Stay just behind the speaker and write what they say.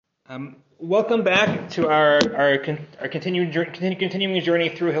Welcome back to our continuing journey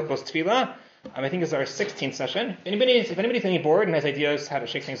through Hilchos Tefillah. I think it's our 16th session. If anybody's getting bored and has ideas how to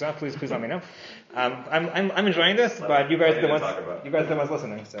shake things up, please let me know. I'm enjoying this, but you guys are the ones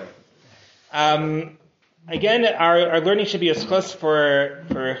listening. So, again, our learning should be a schus for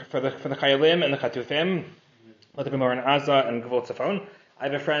the Chayalim and the Chatufim, let them be more in Aza and Gvul Tzafon. I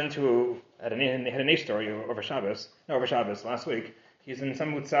have a friend who had a nice story over Shabbos last week. He's in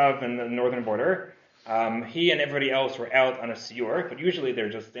some mutzav in the northern border. He and everybody else were out on a Shiur, but usually they're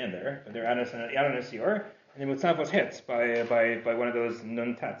just stand there. But they're out on a Shiur, and the mutzav was hit by one of those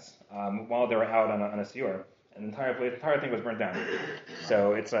nun tets while they were out on a Shiur, and the entire thing was burnt down.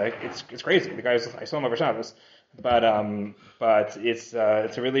 So it's crazy. The guys, I saw him over Shabbos, but it's a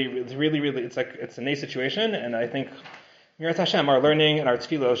nice situation, and I think Mirat Hashem, our learning and our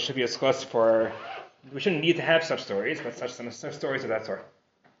tefillos should be a schus for. We shouldn't need to have such stories, but such stories of that sort.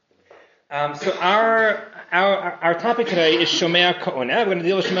 So our topic today is Shomea Ka'ona. We're going to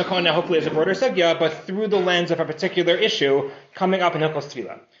deal with Shomea Ka'ona hopefully as a broader sugya, but through the lens of a particular issue coming up in Hilchos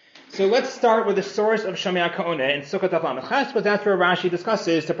Tefillah. So let's start with the source of Shomea Ka'ona in Sukkot Avlam Ches, because that's where Rashi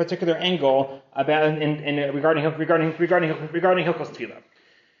discusses the particular angle about regarding Hilchos Tefillah.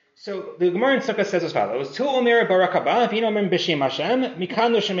 So the Gemara in Sukkah says as follows: Tu omer barak haba, v'in omer b'shem Hashem,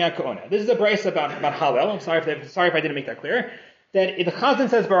 mikan lo shemea ka'ona. This is a brace about Hallel. I'm sorry if I didn't make that clear. That if the Chazan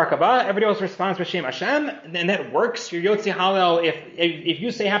says barak haba, everybody else responds b'shem Hashem, and that works. You're Yotzi Hallel. If you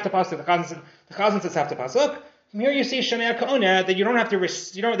say half the pasuk, the Chazan says half the pasuk. From here you see shemea ka'ona, that you don't have to.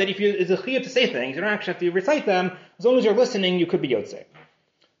 That if it's a chiyuv to say things, you don't actually have to recite them. As long as you're listening, you could be Yotze.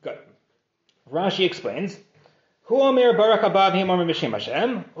 Good. Rashi explains. Hu omer barak haba v'him omer b'shem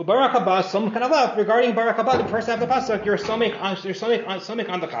Hashem. Ubarak haba som kanalav. Regarding barak haba, the first half of the pasuk, you're somik on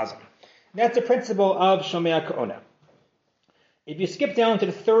the chazan. That's the principle of Shomea Ka'ona. If you skip down to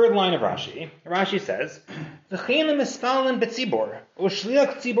the third line of Rashi says, V'chein misfalin betzibor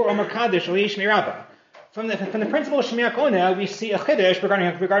u'shliach tzibor omer kadosh u'yish mirava. From the principle of Shomea Ka'ona, we see a chiddush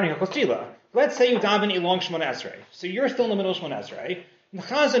regarding Hilchos Tefillah. Let's say you daven a long Shemona Esrei, so you're still in the middle of Shemona Esrei, and the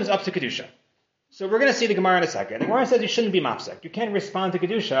chazan is up to kedusha. So we're going to see the Gemara in a second. The Gemara says you shouldn't be mapsek. You can't respond to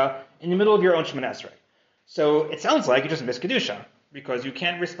Kedusha in the middle of your own Shemoneh Esrei. So it sounds like you just missed Kedusha, because you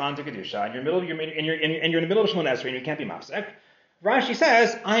can't respond to Kedusha, and you're in the middle of Shemoneh Esrei and you can't be mapsek. Rashi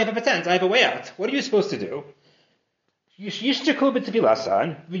says, I have a patent, I have a way out. What are you supposed to do? Yishtaku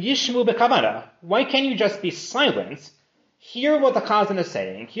b'tefilasan, v'yishmu b'kavana. Why can't you just be silent, hear what the Chazan is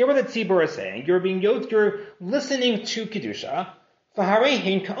saying, hear what the Tzibur is saying, you're listening to Kedusha,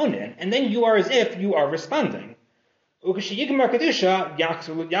 and then you are as if you are responding. And when Kedusha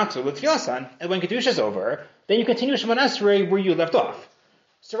is over, then you continue Shemoneh Esrei where you left off.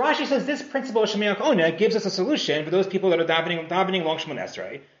 So Rashi says this principle of Shomea Ka'ona gives us a solution for those people that are davening long Shemoneh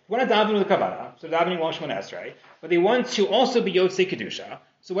Esrei. They want to daven with a kavanah, so davening long Shemoneh Esrei, but they want to also be Yotzei Kedusha.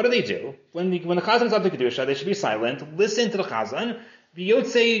 So what do? When the Chazan is up to Kedusha, they should be silent, listen to the Chazan, be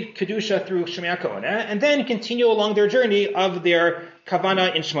Yotzei Kedusha through Shomea Ka'ona, and then continue along their journey of their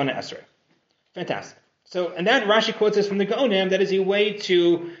kavanah in Shemoneh Esrei. Fantastic. So, and that Rashi quotes us from the Gaonim, that is a way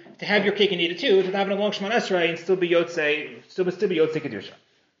to have your cake and eat it too, to daven along Shemoneh Esrei and still be Yotzei Kedusha.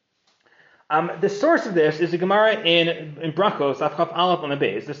 The source of this is the Gemara in Brachos, Afchaf Aleph on the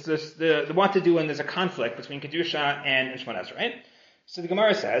base. The what to do when there's a conflict between Kedusha and Shemoneh Esrei. So the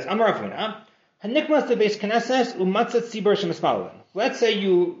Gemara says, Amar Avuna, Hanikmas the base Knesses umatzat tzibur shemispalin. Let's say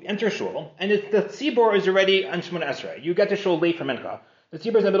you enter shul, and the tzibur is already on Shemoneh Esrei. You get to shul late for mincha. The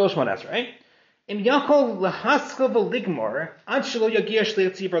tzibur is in the middle of Shemoneh Esrei. Im yakol lahaskal v'ligmor ad shelo yagia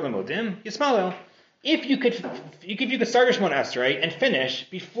shlei tzibur lemodim yispalel. If you could start your Shemoneh Esrei and finish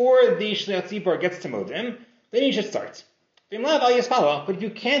before the shlei tzibur gets to modim, then you should start. But if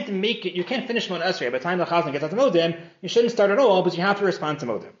you can't finish Shemoneh Esrei by the time the chazan gets out to modim, you shouldn't start at all, but you have to respond to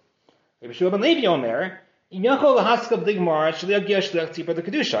modim.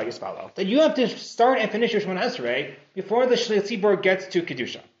 That you have to start and finish your Shemoneh Esrei before the Shlei Tzibur gets to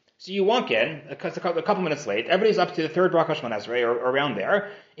Kedusha. So you walk in, a couple minutes late, everybody's up to the third bracha Shemoneh Esrei, or around there.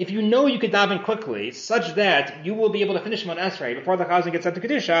 If you know you could daven quickly, such that you will be able to finish Shemoneh Esrei before the Chazan gets up to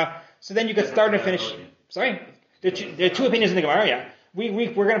Kedusha, so then you could start and finish. Sorry? There are two opinions in the Gemara, yeah. We're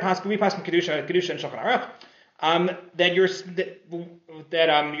going to pass from Kedusha and Shulchan Aruch. That you're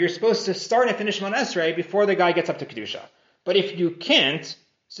supposed to start and finish Shemoneh Esrei before the guy gets up to Kedusha. But if you can't,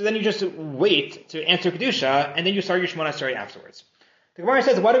 so then you just wait to answer Kedusha, and then you start your Shemoneh Esrei afterwards. The Gemara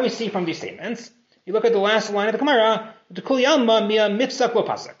says, what do we see from these statements? You look at the last line of the Gemara, the Kuli Alma Mia Mipsak Lo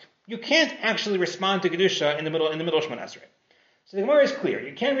Pasuk. You can't actually respond to Kedusha in the middle of Shemoneh Esrei. So the Gemara is clear.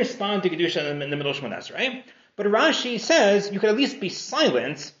 You can't respond to Kedusha in the middle of Shemoneh Esrei. But Rashi says you could at least be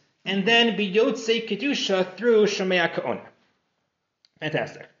silent and then be Yotzei Kedusha through Shomea Ka'ona.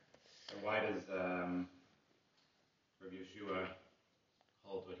 Fantastic. So why does Rabbi Yeshua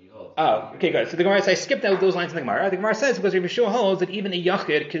hold what he holds? Oh, okay, good. So the Gemara says, I skipped out those lines in the Gemara. The Gemara says because Rabbi Yeshua holds that even a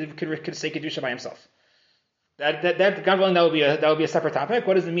Yachid could say Kedusha by himself. That God willing, that will be a separate topic.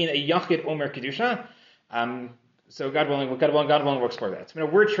 What does it mean, a Yachid Omer Kedusha? So God willing, we'll explore that.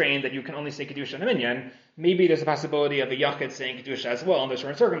 We're trained that you can only say Kedusha in a minyan. Maybe there's a possibility of a Yachid saying Kedusha as well under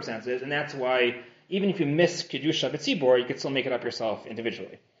certain circumstances, and that's why even if you miss Kedusha B'tzibor, you can still make it up yourself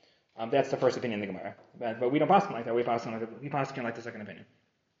individually. That's the first opinion in the Gemara. But we don't pass like that. We pass like the second opinion.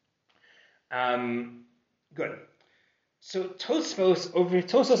 Good. So Tosfos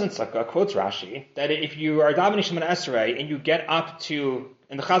and Sukkah quotes Rashi that if you are davening Shemona Esrei and you get up to,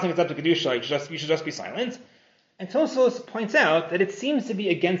 and the Chazan gets up to Kedusha, you should just be silent. And Tosfos points out that it seems to be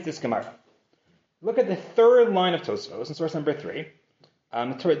against this Gemara. Look at the third line of Tosfos in source number 3.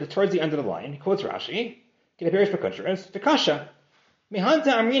 Towards the end of the line, he quotes Rashi. V'kasha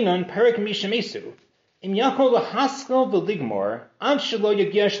mehanta amrinon perik mishamesu im yakol lahaskal v'ligmor ad shelo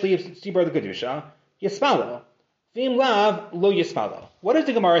yagia shli tzibor l'kedusha yispalo v'im lav lo yispalo. What does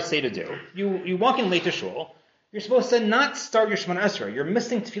the Gemara say to do? You walk in late to shul. You're supposed to not start your Shemona Esrei. You're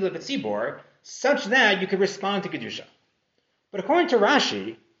missing Tefillah B'tzibor such that you could respond to kedusha. But according to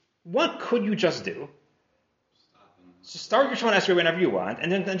Rashi, what could you just do? So start your Shemona Esrei whenever you want, and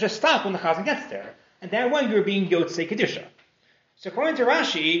then just stop when the Chazan gets there. And that way you're being Yotzei Kedusha. So according to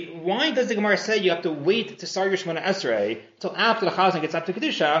Rashi, why does the Gemara say you have to wait to start your Shemona Esrei till after the Chazan gets up to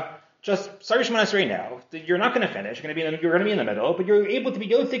Kedusha? Just start your Shemona Esrei now. You're not going to finish. You're going to be in the middle, but you're able to be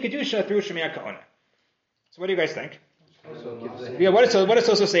Yotzei Kedusha through Shomea Ka'ona. So what do you guys think? Yeah, what does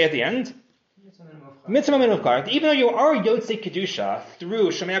Tosos say at the end? Mitzvah minuvkar. Even though you are Yotzei Kedusha through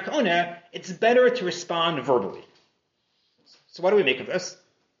Shomea Ka'ona, it's better to respond verbally. So what do we make of this?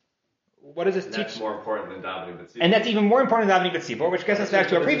 What does this teach? That's more important than davening b'tzibor. And that's even more important than davening b'tzibor, which gets us back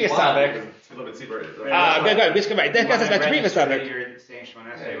to a previous topic. Good. That gets us back to previous topic. You're saying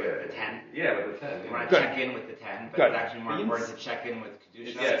Shemona Esrei with the 10. Yeah, with the 10. You want to check in with the 10, but it's actually more important to check in with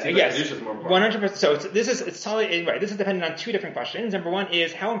Kedusha. Yes, Kedusha is more important. 100%. So it's totally right. This is dependent on two different questions. Number one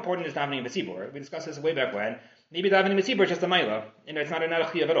is how important is davening b'tzibor? We discussed this way back when. Maybe davening b'tzibor is just a ma'ila. It's not a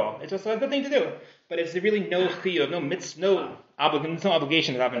chiyuv at all. It's just a good thing to do. But it's really no chiyuv, no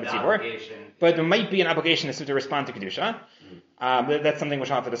obligation to daven b'tzibor. But there might be an obligation to respond to kedusha. That's something which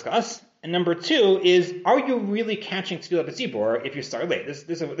we'll have to discuss. And number two is, are you really catching tefillah b'tzibor if you start late? This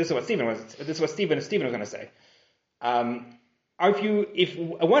is what Stephen was going to say. At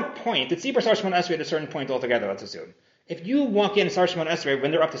what point the tzibor starts Shemona Esrei at a certain point altogether? Let's assume. If you walk in and start Shemona Esrei when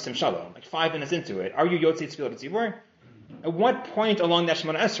they're up to Sim Shalom, like 5 minutes into it, are you Yotzei Tefillah B'tzibor? At what point along that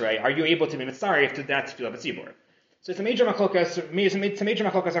Shemona Esrei are you able to be mitzaref to that Tefillah B'tzibor? So it's a major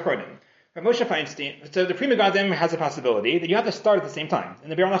machlokas according. Rav Moshe Feinstein, so the Pri Megadim has a possibility that you have to start at the same time.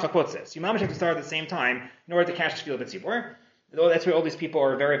 And the Bir Halacha quotes this. You mamish have to start at the same time in order to catch Tefillah B'tzibor. Though that's where all these people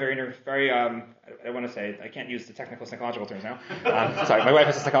are very, I want to say, I can't use the technical psychological terms now. Sorry, my wife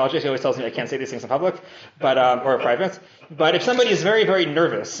is a psychologist. She always tells me I can't say these things in public, or private. But if somebody is very, very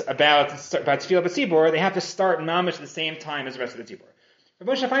nervous about Tefillah B'tzibor, they have to start mamish at the same time as the rest of the Tzibor.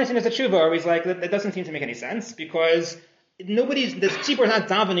 Rav Moshe Feinstein has a tshuva where he's like, that doesn't seem to make any sense, because the Tzibor is not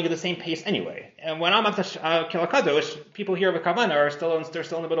davening at the same pace anyway. And when I'm up to Kel HaKadosh, people here with Kavana are still in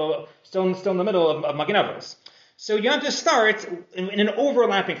the middle of Magen Avos. So you have to start in an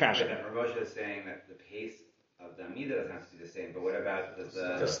overlapping fashion. Rav Moshe is saying that the pace of the Amida doesn't have to be the same, but what about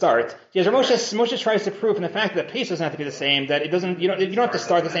the start? Yes, Moshe tries to prove from the fact that the pace doesn't have to be the same, that it doesn't. You don't have to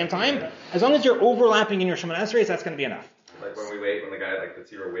start at the same time. As long as you're overlapping in your Shemona Esrei, that's going to be enough. Like when the guy the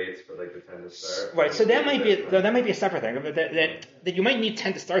tzibor waits for the 10 to start. Right. So that might be a separate thing. That you might need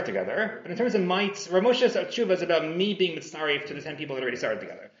 10 to start together. But in terms of mites, Rav Moshe's tshuva is about me being mitzaref to the 10 people that already started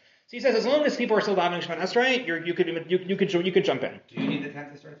together. So he says, as long as people are still davening Shemona Esrei, you could jump in. Do you need the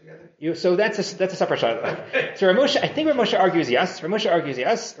 10 to start together? So that's a separate shayla. So I think Rav Moshe argues yes. Rav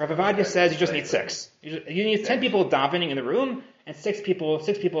Avadia says you just need 6. You need 10 people davening in the room and 6 people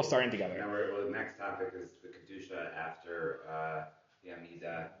starting together. Now, the next topic is the kedusha after the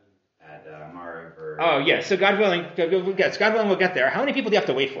Amida at Mariv. Oh yes. So God willing, we'll get there. How many people do you have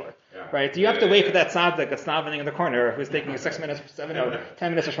to wait for? Yeah. Right? Do you have to wait for that tzaddik that's davening in the corner who's taking 10 minutes for Shemona Esrei?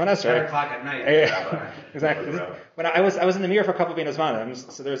 10 o'clock at night. Exactly. When I was in the mirror for a couple of Benos Vanims,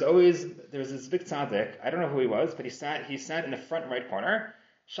 so there was this big tzaddik. I don't know who he was, but he sat in the front right corner.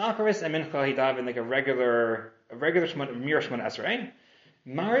 Shacharis and Mincha he davened like a regular mirror Shemona Esrei.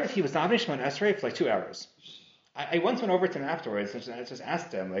 Mariv he was davening Shemona Esrei for like 2 hours. I once went over to him afterwards and I just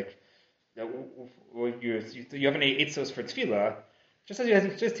asked him like, you have any eitzos for tefillah? He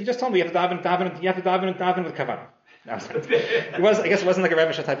just told me you have to daven with kavanah. No, I guess it wasn't like a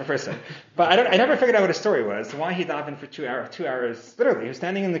Rebbe type of person. But I never figured out what his story was. Why he davened for 2 hours. Literally, he was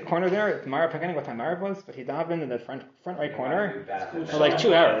standing in the corner there. I'm forgetting what time Marav was, but he davened in the front right corner for like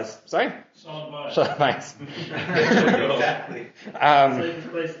 2 hours. Sorry? Shalom Bayis. Exactly. Safest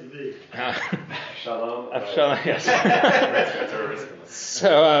place to be. Shalom. Shalom. Yes.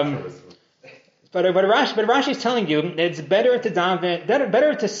 So. But Rashi's telling you that it's better to daven,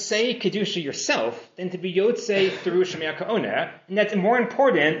 better to say kedusha yourself than to be yotzei through Shomea Ka'ona, and that's more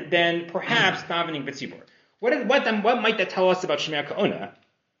important than perhaps davening b'tzibur. What might that tell us about Shomea Ka'ona?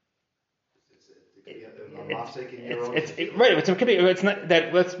 It's not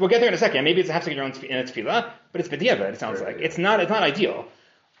that. We'll get there in a second. Maybe it's a hafsek in your own in its tefillah, but it's b'diavad. It sounds like it's not ideal.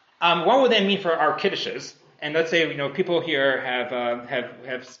 What would that mean for our kiddushes? And let's say, people here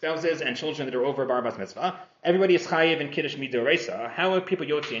have spouses and children that are over bar bas mitzvah. Everybody is chayiv in kiddush midoraisa. How are people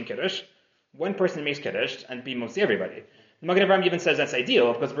yotzi in kiddush? One person makes kiddush and be mostly everybody. The Magen Avraham even says that's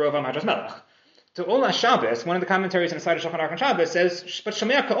ideal because Barovam Hadras Melech. To Ola Shabbos, one of the commentaries on the side of Shulchan Aruch on Shabbos says, but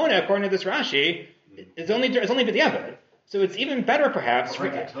Shomea Ka'ona, according to this Rashi, is only b'diavad. So it's even better, perhaps.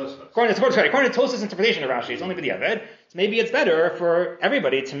 According to Tosfos' interpretation of Rashi, it's only b'diavad. So maybe it's better for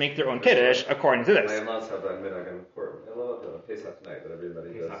everybody to make their own kiddush according to this. My in-laws have that minhag in Pesach night that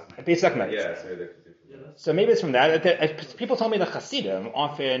everybody does. Pesach night. Yeah, so maybe they could do. So maybe it's from that. People told me the Hasidim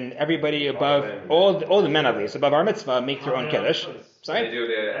often everybody above all the men at least above our mitzvah make their own kiddush. Sorry. They do.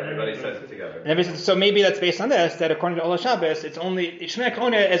 Everybody says it together. So maybe that's based on this. That according to Ola Shabbos, it's only Shomea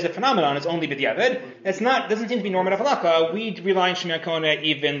Ka'ona as a phenomenon. It's only b'diavad. It's not. Doesn't seem to be normative halakha. We rely on Shomea Ka'ona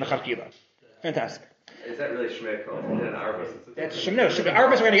even the l'chachila. Fantastic. Is that really Shomea Ka'ona and Arvos? That's Arvos.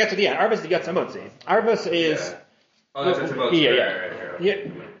 We're going to get to the end. Arvos is the Yatz Motzi. Arvos is. Yeah. Oh, that's about yeah.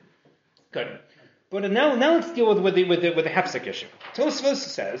 Good. But now let's deal with the Hefsek issue. Tosfos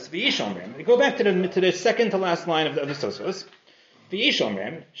says v'yish omrim. We go back to the second to last line of the Tosfos. V'yish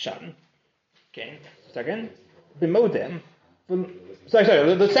omrim shan. Okay, second. B'modem. Sorry.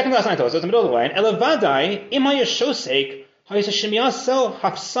 The second to last line of Tosfos, the middle of the line. Elavadai imay shosek ha'yisashemiyaso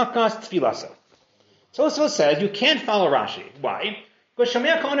hafsakas tfilaso. Tosfos says you can't follow Rashi. Why? Because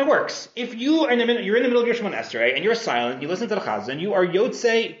Shomea Ka'ona works. If you're in the middle of your Shemon Esrei and you're silent, you listen to the Chazan, you are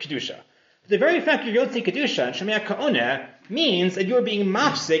Yotzei Kedusha. The very fact you're Yotzei Kedusha and Shomea Ka'ona means that you're being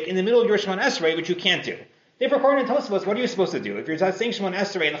mafsik in the middle of your Shemon Esrei, which you can't do. Therefore, according to Tosfos, what are you supposed to do? If you're saying Shemon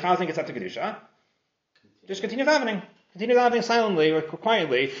Esrei and the Chazan gets up to Kedusha, just continue davening. Continue davening silently or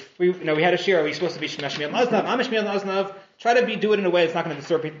quietly. We had a shiur. We're supposed to be Shmiel Aznav, Amishmiel Aznav. Try to do it in a way that's not going to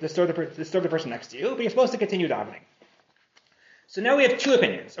disturb the person next to you, but you're supposed to continue davening. So now we have two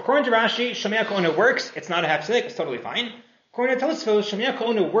opinions. According to Rashi, Shomea Ka'ona works. It's not a hafsek. It's totally fine. According to Tosfos, Shomea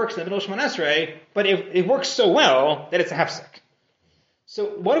Ka'ona works in the middle of Shemon Esrei, but it works so well that it's a hafsek. So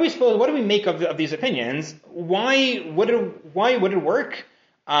what do we make of these opinions? Why would it work?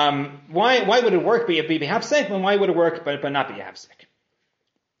 Why would it work be hafsek, and why would it work but not be a hafsek?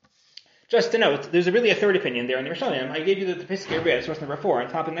 Just to note, there's really a third opinion there in the Rishonim. I gave you the Piskei Rit, source number 4, on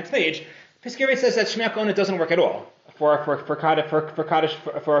top of the next page. Piskei Rit says that Shomea Ka'ona doesn't work at all for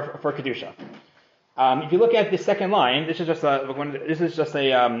kedusha. If you look at the second line, this is going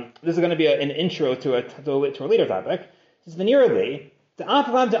to be an intro to a later topic. This is venerably the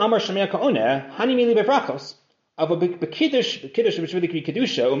Avav de Amar Shomea Ka'ona Hani Mili Bevrachos of a Bekiddush which would be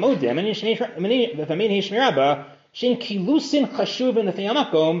kedusha umodem and v'amin hishmiraba shin kilusin chashuvin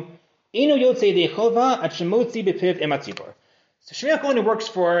l'feyamakom inu yotzei deichova at shemotzi bepiv ematzibor. So Shomea Ka'ona works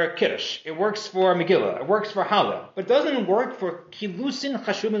for Kiddush, it works for Megillah, it works for Hallel, but it doesn't work for Kilusin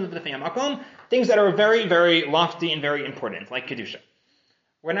Chashuvim L'Fnei Makom, things that are very, very lofty and very important, like Kedusha.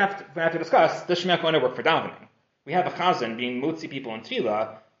 We're going to have to discuss, does Shomea Ka'ona work for davening? We have a chazan being motzi people in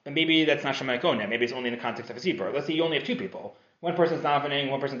tefillah, but maybe that's not Shomea Ka'ona, maybe it's only in the context of a zibur. Let's say you only have two people. One person's davening,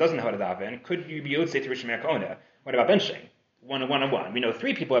 one person doesn't know how to daven. Could you be yotzei through Shomea Ka'ona? What about benching? One-on-one. We know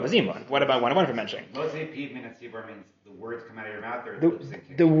three people have a zimun. What about one-on-one for benching? Motzi piv min hatzibur means the words come out of your mouth, or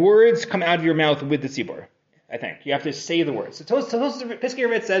the words come out of your mouth with the tzibur. I think you have to say the words. So Piskei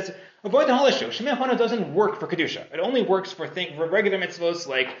Rit says avoid the whole issue. Shomea Ka'ona doesn't work for kedusha. It only works for regular mitzvos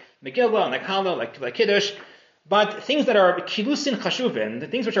like Megillah and like Hallel, like Kiddush. But things that are kilusin chashuvin, the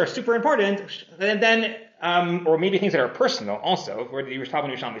things which are super important, then or maybe things that are personal also, where the Yerushalmi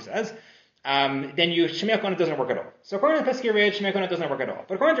Yerushalmi says. Then Shomea Ka'ona doesn't work at all. So according to Piskei Rit, Shomea Ka'ona doesn't work at all.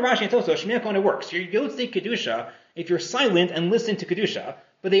 But according to Rashi and Tosfos, Shomea Ka'ona works. You're yotzei kedusha if you're silent and listen to kedusha.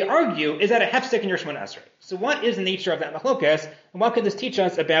 But they argue, is that a hefsek in your Shemon Esrei? So what is the nature of that machlokes, and what could this teach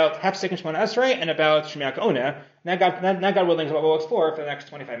us about hefsek in Shemon Esrei and about Shomea Ka'ona? Now God willing is what we'll explore for the next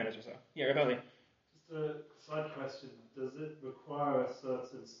 25 minutes or so. Yeah, Rebelli. Just a side question. does it require a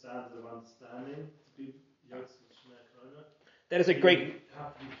certain standard of understanding to be Yotze Shomea Ka'ona? That is a great. You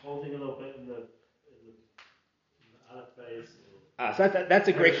have to be holding a little bit in the Aleph base. That's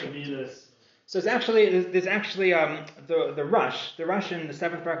a great. Shemilas. So there's actually the Rush in the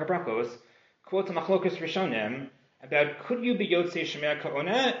seventh Barak Brachos quotes a Machlokas Rishonim about could you be Yotze Shomea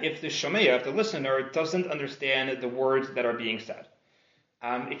Ka'ona if the Shomea, if the listener doesn't understand the words that are being said.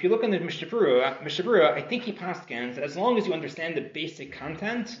 If you look in the Mishnah Berurah, I think he paskins that as long as you understand the basic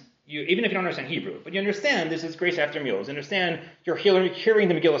content, even if you don't understand Hebrew, but you understand this is grace after meals, you understand you're hearing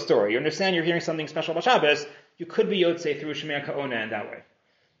the Megillah story, you understand you're hearing something special about Shabbos, you could be Yotze through Shomea Ka'ona in that way.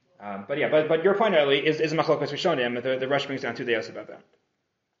 But your point, Eli, is a Machlokas Rishonim. The Rush brings down 2 days about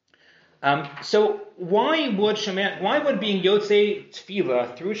that. So why would being Yotze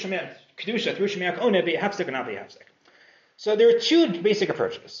Tefillah through Kedusha through Shomea Ka'ona be a hafsek or not be a hafsek? So there are 2 basic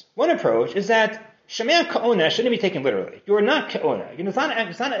approaches. One approach is that Shomea Ka'ona shouldn't be taken literally. You are not Ka'ona.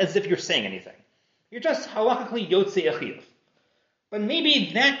 It's not as if you're saying anything. You're just halachically Yotze Achiyuv. But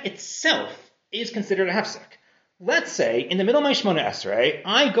maybe that itself is considered a hafsek. Let's say, in the middle of my Shmona Esrei,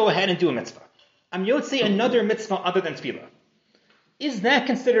 I go ahead and do a mitzvah. I'm Yotze another mitzvah other than Tefillah. Is that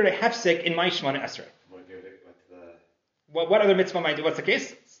considered a hefsek in my Shmona Esrei? What other mitzvah might I do? What's the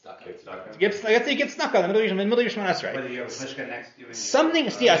case? Get stuck. Let's say you get stuck on the middle of your Shmona Esrei. Whether you have a pushka next to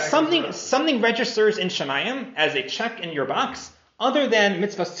you. Something registers in Shemayim as a check in your box other than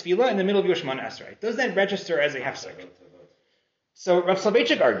mitzvah Tefillah in the middle of your Shmona Esrei. Does that register as a hefsek? So Rav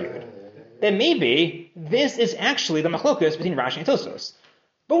Soloveitchik argued that maybe this is actually the machlokas between Rashi and Tosfos.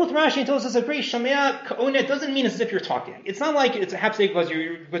 Both Rashi and Tosfos agree, Shomea Ka'ona doesn't mean as if you're talking. It's not like it's a hafsek because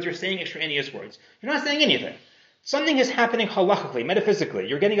you're saying extraneous words. You're not saying anything. Something is happening halachically, metaphysically.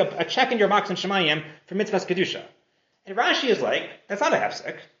 You're getting a check in your box in Shemayim for mitzvahs Kedusha. And Rashi is like, that's not a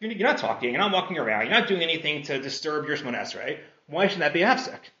hafsek. You're not talking, you're not walking around, you're not doing anything to disturb your Shmona Esrei. Why should that be a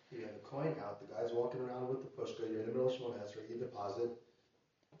hafsek? You have a coin out, the guy's walking around with the pushka, you're in the middle of Shmona Esrei, you deposit.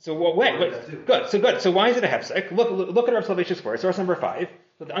 So Good. So why is it a hefsek? Look at Rav Soloveitchik's words. Source number 5.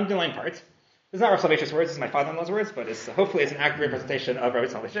 So the underlined part. This is not Rav Soloveitchik's words. This is my father-in-law's words, but hopefully it's an accurate representation of Rav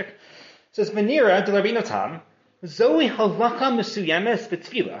Soloveitchik. It says Venira de Rabbeinu Tam Zoe halacha mesuyemes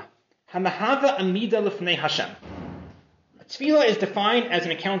betfilah hamahava amida lefnei Hashem. Tefillah is defined as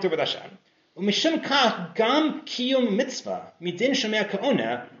an encounter with Hashem. Umishum kach gam kiyum mitzvah midin shomea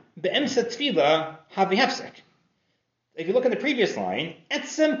ka'ona be'emsa tefillah havi hefsek. If you look at the previous line,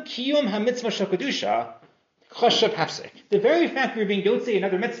 etzem kiyum ha-mitzvah shel kedusha chashav hafsek. The very fact you're being yotze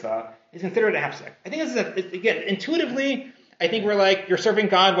another mitzvah is considered a hafsek. I think this is again, intuitively, I think we're like, you're serving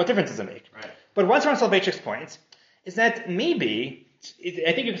God, what difference does it make? Right. But what's Rav Soloveitchik's point is that maybe,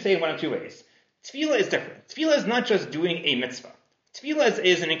 I think you can say it one of 2 ways. Tefillah is different. Tefillah is not just doing a mitzvah. Tefillah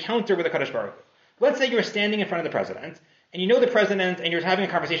is an encounter with the Kadosh Baruch Hu. Let's say you're standing in front of the president, and you know the president, and you're having a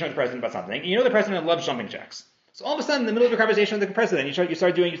conversation with the president about something, and you know the president loves jumping jacks. So all of a sudden, in the middle of a conversation with the president, you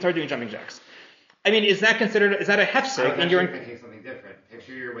start doing jumping jacks. I mean, is that a hefsek? And you're thinking something different.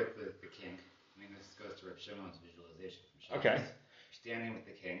 Picture you're with the king. I mean, this goes to Rav Shimon's visualization from Shabbos. Okay. You're standing with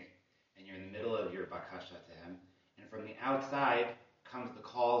the king, and you're in the middle of your bakasha to him, and from the outside comes the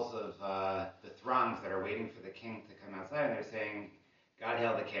calls of the throngs that are waiting for the king to come outside, and they're saying, "God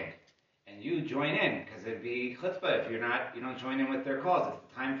hail the king." And you join in, because it'd be chutzpah if you don't join in with their calls.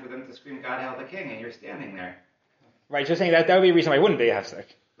 It's the time for them to scream, "God hail the king," and you're standing there. Right, so you're saying that would be a reason why it wouldn't be a hefsek.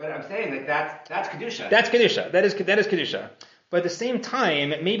 But I'm saying that's Kedusha. That's Kedusha. That is Kedusha. But at the same time,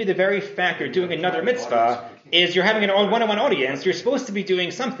 maybe the very fact you're doing another mitzvah is you're having an one-on-one audience. You're supposed to be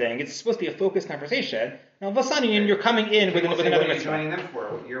doing something. It's supposed to be a focused conversation. Now, all of a sudden, you're coming in with another mitzvah. What are you joining them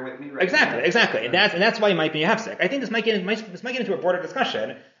for? You're with me right Exactly. And that's why it might be a hefsek. I think this might get into a broader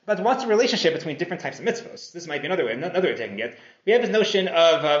discussion about what's the relationship between different types of mitzvahs. This might be another way of taking it. We have this notion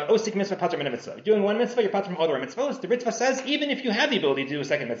of osik mitzvah, pater min mitzvah. Doing one mitzvah, you're pater from all the mitzvahs. The Ritva says even if you have the ability to do a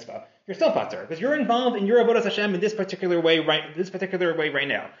second mitzvah, you're still pater because you're involved in your avodas Hashem in this particular way right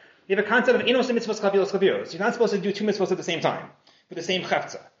now. We have a concept of enos mitzvahs chavilos chavios. You're not supposed to do 2 mitzvahs at the same time with the same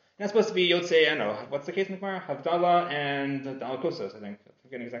chavtza. You're not supposed to be yotzei. I don't know what's the case in the Gemara, Havdalah and Dalakosos. I think I'm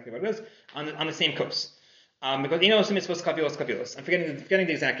forgetting exactly what it is on the same kos. Because enos mitzvahs chavilos chavilos. I'm forgetting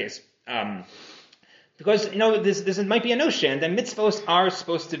the exact case. Because this might be a notion that mitzvos are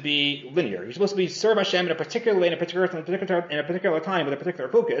supposed to be linear. You're supposed to be serve Hashem in a particular way, in a particular time, with a particular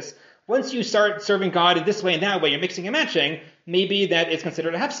focus. Once you start serving God in this way and that way, you're mixing and matching. Maybe that is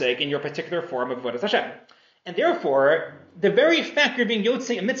considered a hefsek in your particular form of avodas Hashem. And therefore, the very fact you're being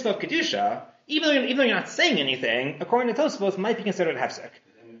yotzei a mitzvah of kedusha, even though you're not saying anything, according to Tosfos, might be considered a hefsek.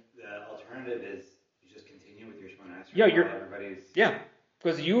 And the alternative is you just continue with your Shemona Esrei.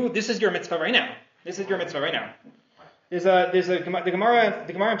 Because this is your mitzvah right now. the Gemara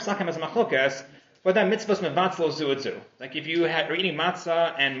in Psakim has a machlokas, but that mitzvahs mevatzlo zu zu. Like if you are eating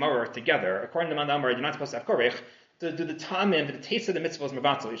matzah and maror together, according to Mandamar, you're not supposed to have korich. Do the tamim, the taste of the mitzvahs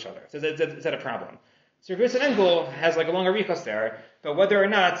mevatzlo each other. So is that a problem? So Rav Yosef Engel has like a longer arichos there, but whether or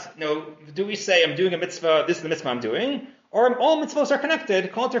not, do we say I'm doing a mitzvah, this is the mitzvah I'm doing, or all mitzvahs are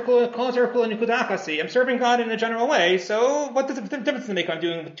connected, I'm serving God in a general way, so what does the difference make I'm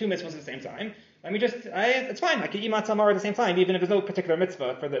doing two mitzvahs at the same time? It's fine, I can eat matzah maror at the same time, even if there's no particular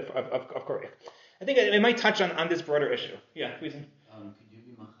mitzvah of korich. I think it might touch on this broader issue. Yeah, please. Could you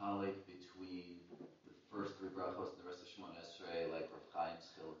be machalik between the first three brachos and the rest of Shemona Esrei, like Rav Chaim's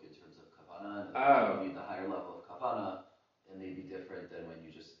chiluk in terms of kavana, and maybe the higher level of kavana, and maybe different than when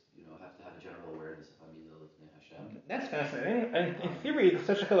you just have to have a general awareness of Amidah L'fnei Hashem? That's fascinating. And in theory,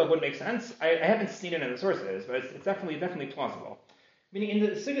 such a chiluk would make sense. I haven't seen it in the sources, but it's definitely plausible. Meaning, in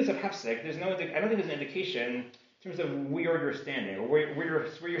the sigas of Hafsik, I don't think there's an indication in terms of where you're standing, or where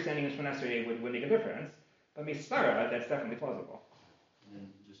you're standing in Shemona Esrei would make a difference. But Misara, that's definitely plausible. And then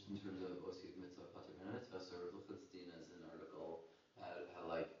just in terms of Osik Mitzvah Pater Mitzvah, so Lichtenstein has an article how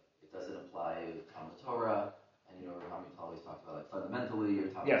like it doesn't apply to Talmud Torah, and Rami always talked about like fundamentally or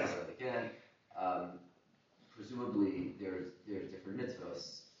Talmud Torah again. Presumably there's different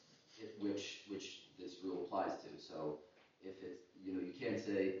mitzvahs which this rule applies to. So if it's you can't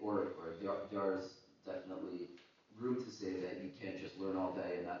say or there's definitely room to say that you can't just learn all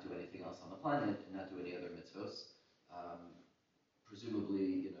day and not do anything else on the planet and not do any other mitzvahs.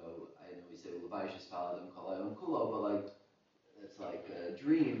 Presumably, I know we say Levayish Paladim Kalayom Kulo, but like it's like a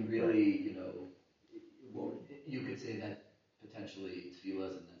dream. Really, you could say that potentially tefillah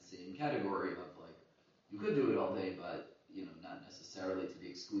is in that same category of like you could do it all day, but not necessarily to the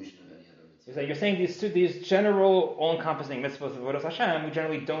exclusion of any other mitzvah. So you're saying these general, all-encompassing mitzvahs of Avodas Hashem, we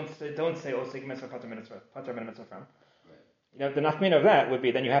generally don't say Osik Mitzvah Pater Mitzvah from. Right. The nafmin of that would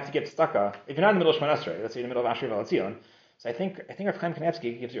be then you have to give tzedakah if you're not in the middle of Shemona Esrei. Let's say in the middle of Ashrei V'Latzion. So I think Rav Chaim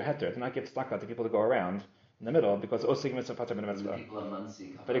Kanevsky gives you a heter to not give tzedakah to people to go around in the middle because Osik Mitzvah Pater Mitzvah.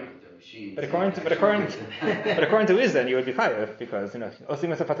 But according to Izan, you would be chayav because Osik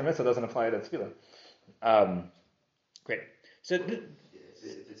Mitzvah Pater Mitzvah doesn't apply to tefillah. Great. So if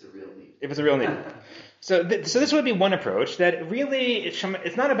it's a real need. So this would be one approach that really it's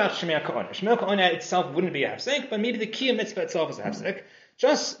not about Shomea Ka'ona. Shomea Ka'ona itself wouldn't be a hefsek, but maybe the key mitzvah itself is a hefsek.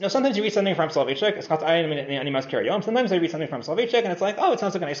 Just sometimes you read something from Soloveitchik. It's called Animas Karyom. Sometimes I read something from Soloveitchik and it's like, it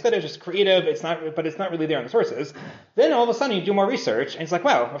sounds like a nice chiddush, it's creative, but it's not really there in the sources. Then all of a sudden you do more research and it's like,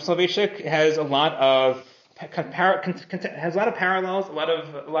 wow, Soloveitchik has a lot of parallels, a lot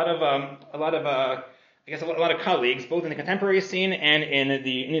of colleagues, both in the contemporary scene and in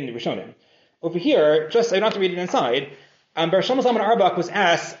the Rishonim. Over here, I don't have to read it inside. Bar Shlomo Zalman Auerbach was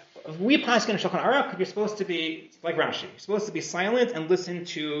asked, we pass in Shulchan Aruch, you're supposed to be like Rashi. You're supposed to be silent and listen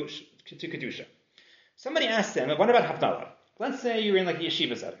to Kedusha. Somebody asked him, what about Havdalah? Let's say you're in like a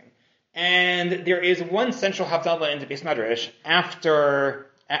yeshiva setting, and there is one central Havdalah in the Beis Medrash after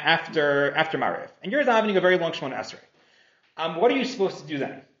Mariv, and you're davening a very long Shemona Esrei. What are you supposed to do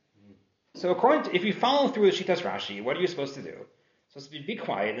then? So if you follow through the Shitas Rashi, what are you supposed to do? You're supposed to be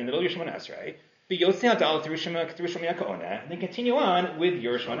quiet in the middle of your Shemona Esrei, be Yotzei Hadal through Shomea Ka'ona, and then continue on with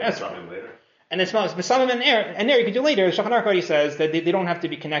your Shemona Esrei. And then Mesamim and there you can do later. The Shulchan Aruch already says that they don't have to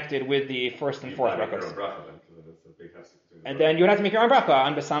be connected with the first and fourth brachos. And then you would have to make your own bracha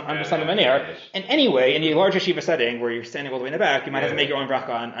on Mesamim and Ner. And anyway, in the larger yeshiva setting where you're standing all the way in the back, you might have to make your own bracha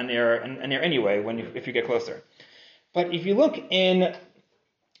on Ner anyway if you get closer. But if you look in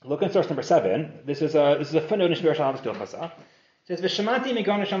source number 7. This is a footnote in Shiur Shalom Pilchasa. It says V'shamati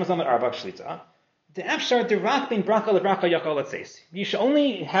megana shamazam arbak shlita. The afshar derak bin bracha lebracha yakal letzeis. You should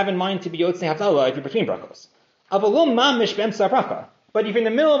only have in mind to be yotzei havdalah if you're between brachos. Avalum mamish b'emsa bracha. But if you're in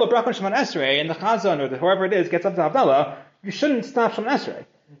the middle of a bracha Shemona Esrei and the chazan or whoever it is gets up to havdalah, you shouldn't stop Shemona Esrei.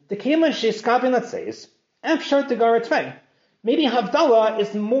 The kima sheiskavin letzeis afshar tegar etvei. Maybe havdalah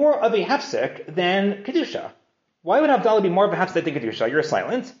is more of a hefsek than kedusha. Why would Havdalah be more of a hefsek than Kedusha? You're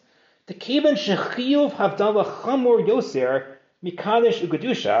silent. The kiban shechiyuv Havdalah chamor yoser mikadosh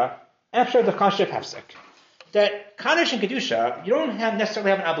u'kedusha after the kashev hefsek. That Kaddish and Kedusha, you don't necessarily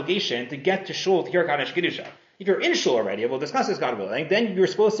have an obligation to get to shul to hear Kaddish Kedusha. If you're in shul already, we'll discuss this God willing, then you're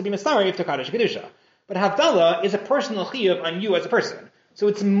supposed to be Mitzaref to Kaddish Kedusha. But Havdalah is a personal chiyuv on you as a person. So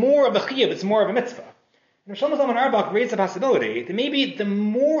it's more of a chiyuv, it's more of a mitzvah. And Shlomo Zalman Auerbach raised the possibility that maybe the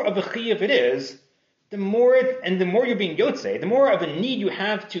more of a chiyuv it is, the more you're being yotzei, the more of a need you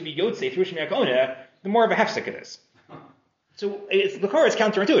have to be yotzei through Shomea Ka'ona, the more of a hefsek it is. So the car is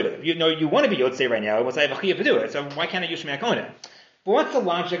counterintuitive. You want to be yotzei right now, but I have a chiyuv to do it, so why can't I use Shomea Ka'ona? But what's the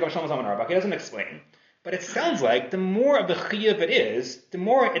logic of Shlomo Zalman Auerbach? He doesn't explain. But it sounds like the more of the chiyuv it is, the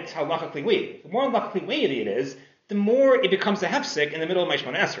more it's halachically weighty. The more halachically weighty it is, the more it becomes a hefsek in the middle of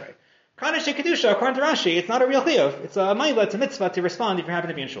Machon Esrei. Kaddish and Kedusha, according to Rashi, it's not a real chiyuv. It's a ma'ila, it's a mitzvah to respond if you happen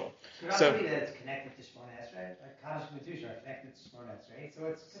to be in shul. So that it's connected to Shemona Esrei, like Kaddish and Kedusha are connected to Shemona Esrei, so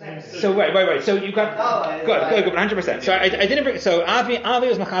it's connected. So right. So you got good, 100%. So I didn't bring. So Avi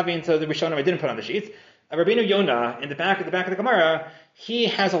was machavin to the Rishonim. I didn't put on the sheets. Rabbeinu Yonah in the back of the Gemara, he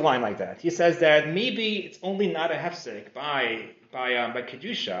has a line like that. He says that maybe it's only not a hefsek by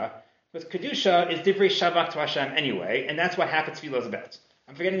kedusha, because kedusha is divrei shavak to Hashem anyway, and that's what half of tefillah is about.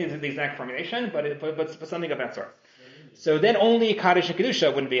 I'm forgetting the exact formulation, but something of that sort. So then only kaddish and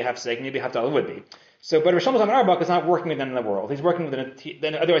kedusha wouldn't be a hefsek, maybe havdalah would be. So, but Rosh Hashanah Arbach is not working within the world. He's working within.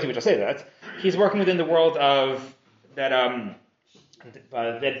 Then otherwise he would just say that he's working within the world of that.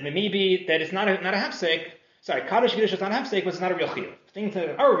 That maybe that it's not a hefsek. Sorry, kaddish kedusha is not a hefsek, but it's not a real chiyuv. Things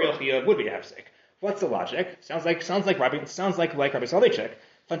that are a real chiyuv would be a hefsek. What's the logic? Sounds like Rabbi Soloveitchik.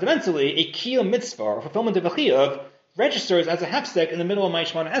 Fundamentally, a kiyuv mitzvah or fulfillment of a chiyuv registers as a hefsek in the middle of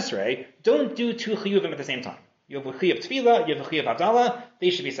Ma'ishmon Esrei. Don't do two chiyuvim at the same time. You have a chiyuv tefillah, you have a chiyuv havdalah. They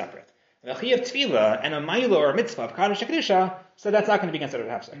should be separate. A chiyuv tefillah and a ma'ila or a mitzvah of kaddish kedusha, so that's not going to be considered a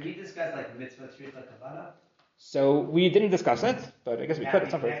hefsek. Can we discuss like mitzvah tzricha kavana? So we didn't discuss it, but I guess we could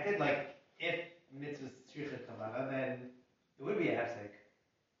at some point. Like if mitzvah tzricha kavana, then it would be a hefsek.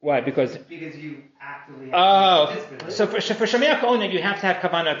 Why? Because you actively have so for Shomea Ka'ona you have to have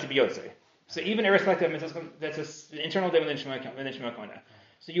kavana to be yotze. So even irrespective of mitzvah, that's an internal day within Shomea Ka'ona.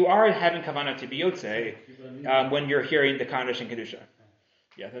 So you are having kavana to be yotze when you're hearing the kaddish and kedusha.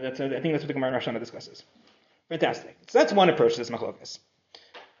 Yeah, I think that's what the Gemara in Rosh Hashanah discusses. Fantastic. So that's one approach to this machlokas.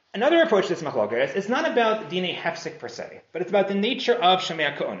 Another approach to this machlokas is not about dinei hefsek per se, but it's about the nature of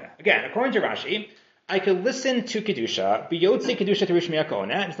Shomea Ka'ona. Again, according to Rashi, I could listen to kedusha, be yotze kedusha through Shomea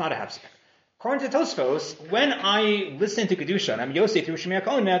Ka'ona, and it's not a hefsek. According to Tosfos, when I listen to kedusha and I'm yotze through Shomea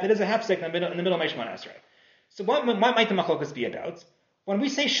Ka'ona, that is a hefsek in the middle of Ma'ishmon Esrei. So what might the machlokas be about? When we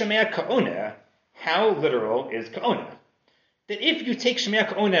say Shomea Ka'ona, how literal is Ka'ona? That if you take Shomea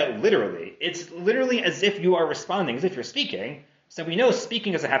Ka'ona literally, it's literally as if you are responding, as if you're speaking. So we know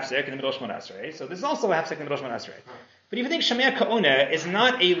speaking is a hefsek in the middle of Shemona Esrei. So this is also a hefsek in the middle of Shemona Esrei. But if you think Shomea Ka'ona is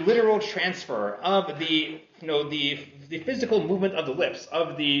not a literal transfer of the physical movement of the lips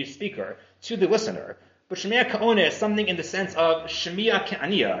of the speaker to the listener, but Shomea Ka'ona is something in the sense of Shemiya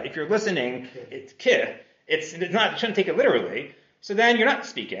Ke'aniya. If you're listening, it's keh. It's not. You shouldn't take it literally. So then you're not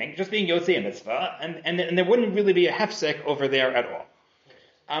speaking, you're just being yotzei a mitzvah, and there wouldn't really be a hefsek over there at all.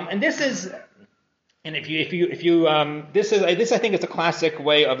 And this is, and this I think is a classic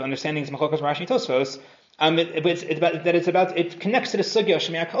way of understanding Machlokas Rashi Tosfos. It connects to the sugya of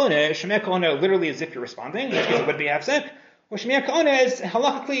Shomea Ka'ona. Shomea Ka'ona literally as if you're responding, which means it would be a hefsek. Or Shomea Ka'ona is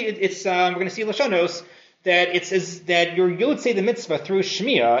halakhically, we're going to see Lashonos that it says that you're yotzei the mitzvah through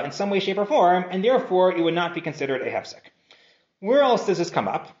Shemiya in some way, shape, or form, and therefore it would not be considered a hefsek. Where else does this come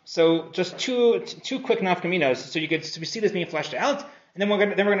up? So just two quick nafkaminas, so we see this being fleshed out, and then we're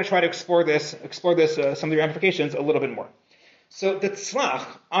going to try to explore this some of the ramifications a little bit more. So the tzlach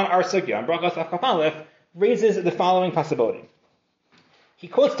on our sugya, on Brachas Af Aleph, raises the following possibility. He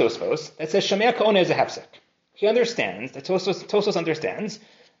quotes Tosfos that says Shomea Ka'ona is a hefsek. He understands that Tosfos understands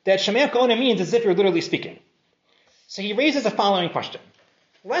that Shomea Ka'ona means as if you're literally speaking. So he raises the following question.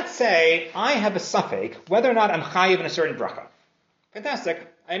 Let's say I have a suffix whether or not I'm chayiv in a certain bracha. Fantastic.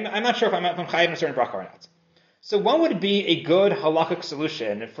 I'm not sure if I'm chayiv in a certain bracha or not. So what would be a good halakhic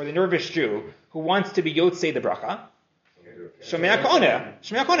solution for the nervous Jew who wants to be yotzei the bracha? Shomea Ka'ona.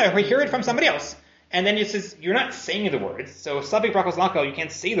 Shomea Ka'ona. We hear it from somebody else. And then it says, you're not saying the words. So Savik brachos lakel, you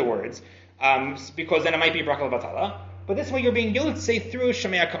can't say the words, because then it might be bracha l'batala. But this way you're being yotzei through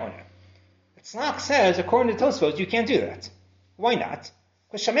Shomea Ka'ona. The Tzlach says, according to Tosfos, you can't do that. Why not?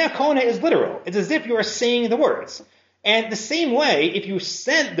 Because Shomea Ka'ona is literal. It's as if you are saying the words. And the same way, if you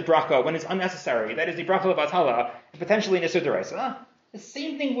said the bracha when it's unnecessary, that is the bracha l'batala, and potentially an isur d'oraisa, the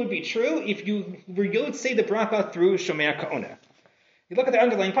same thing would be true if you were yotzei the bracha through Shomea Ka'ona. You look at the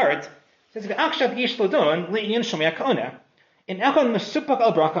underlying part, it says, "V'akshav yish lodon le'inyan Shomea Ka'ona." In echon mesupak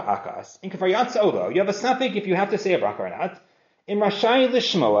al bracha akas, in kvar yatsa olo, you have a suffix if you have to say a bracha or not. In rashai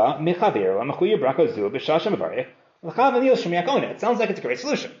l'shmoa mechaveru amechuyev bracha zu b'shah shemavarich l'chav anil Shomea Ka'ona. It sounds like it's a great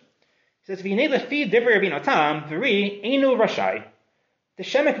solution. He says, "V'hinei lefi divrei Rabbeinu Tam v'ri einu rashai." The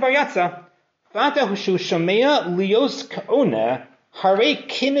shemek kvar yatsa v'ata hushu Shomea lios Ka'ona harei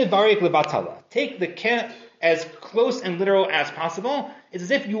kinevarich levatala. Take the ke as close and literal as possible. It's as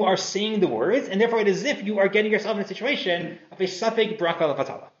if you are saying the words, and therefore it is as if you are getting yourself in a situation of a suffix bracha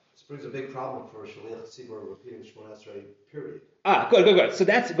levatala. It's brings a big problem for Shaliach Tzibur repeating Shemona Esrei, period. Good. So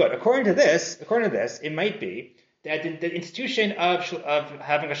that's good. According to this, it might be that the institution of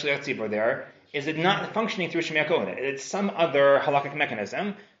having a Shaliach Tzibur there is it not functioning through Shomea Ka'ona. It's some other halakhic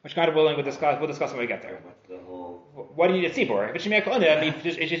mechanism, which God willing we'll discuss when we get there. Why do you need a Tzibur? If it's Shomea Ka'ona,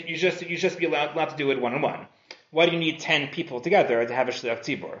 you just be allowed to do it one-on-one. Why do you need 10 people together to have a Shaliach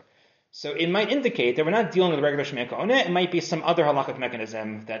Tzibur? So it might indicate that we're not dealing with a regular Shomea Ka'ona. It might be some other halakhic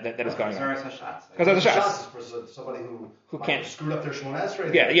mechanism that is going on. Because of the shots. For somebody who can't screwed up their Shemona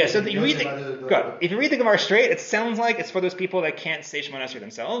Esrei. Yeah. So you read if you read the Gemara straight, it sounds like it's for those people that can't say Shemona Esrei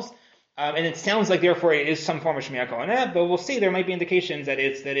themselves. And it sounds like, therefore, it is some form of Shomea Ka'ona, but we'll see. There might be indications that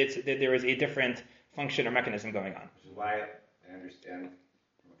there is a different function or mechanism going on. Which is why I understand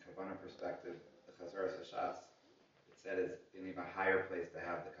from a Kavanah perspective, the Chazaras Hashatz, it said is in even a higher place to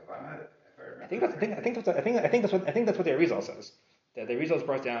have the Kavanah. I think that's what the Arizal says. That the Arizal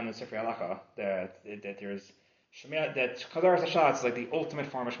brought down in Sifrei Halacha that there's Shomea, that Chazaras Hashatz is like the ultimate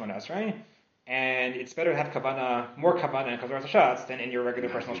form of Shemona Esrei. And it's better to have more kavanah in Chazaras Hashatz than in your regular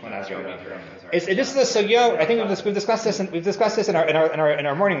personal Shemona Esrei. This is a sugya. I think we've discussed this in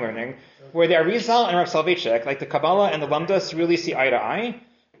our morning learning, where the Arizal and Rav Soloveitchik, like the Kabbalah and the Lamdas, really see eye to eye,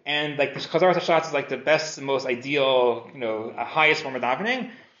 and like the Chazaras Hashatz is like the best, most ideal, highest form of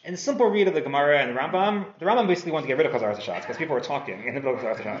davening. And the simple read of the Gemara and the Rambam basically wanted to get rid of Chazaras Hashatz because people were talking in the middle of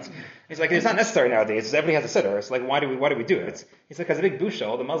Chazaras Hashatz. He's like, it's not necessary nowadays because everybody has a sitter. So like, why do we do it? He's like, because a big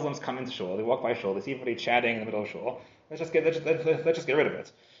bushel, the Muslims come into shul, they walk by shul, they see everybody chatting in the middle of shul. Let's just get rid of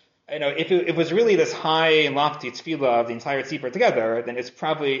it. If it was really this high and lofty tefillah of the entire tzibur together, then it's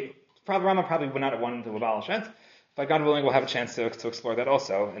probably Rambam probably would not have wanted to abolish it. But God willing, we'll have a chance to explore that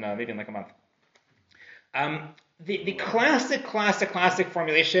also in maybe in like a month. The classic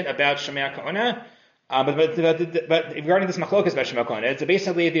formulation about Shomea Ka'ona, but regarding this machlokas about Shomea Ka'ona, it's the Beis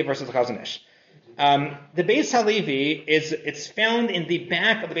HaLevi versus the Chazon Ish. The Beis HaLevi it's found in the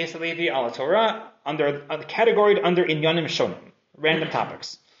back of the Beis HaLevi al Torah categorized under Inyanim Shonim, random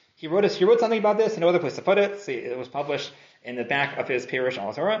topics. He wrote something about this, no other place to put it. See, it was published in the back of his Perush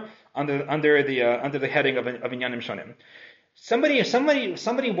al Torah under the heading of Inyanim Shonim.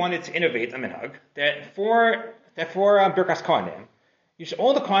 Somebody wanted to innovate a minhag that for Birkas Kohanim,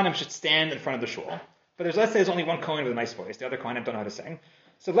 all the Kohanim should stand in front of the shul. But let's say there's only one Kohen with a nice voice. The other Kohanim don't know how to sing.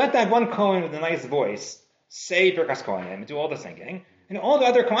 So let that one Kohen with a nice voice say Birkas Kohanim, do all the singing, and all the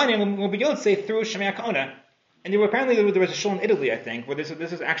other Kohanim will be able to say through Shomea Ka'ona. And there was a shul in Italy, I think, where this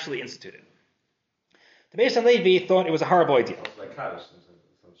was actually instituted. The Beis HaLevi thought it was a horrible idea. Like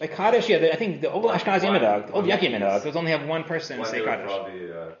Kaddish, I think the old Ashkenazi minhag, the old Yaki minhag, does only have one person say Kaddish.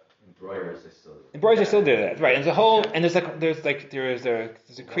 Embroiders still do that, right? And there's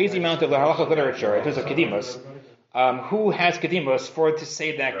a crazy amount of halachic literature in terms of kedimus. Who has kedimus to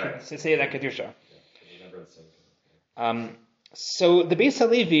say that kedusha? So the Beis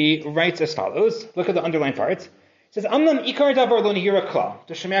HaLevi writes as follows. Look at the underlined part. It says, "Amnam ikar davar lo nihira klal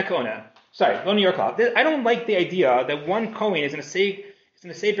to Shomea Ka'ona." Sorry, lo nihira klal. I don't like the idea that one Kohen is going to say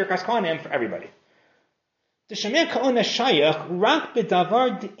Birkas Kohanim for everybody. The Shomea Ka'ona shayach rak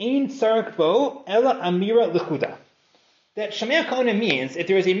bedavar de'ein tzarek bo ela amira l'chuda. That Shomea Ka'ona means if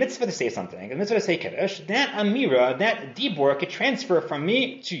there is a mitzvah to say something, a mitzvah to say kiddush, that amira, that dibur, could transfer from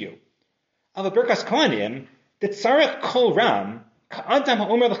me to you. Al Birkas Kohanim, the tzarek kol ram ka'adam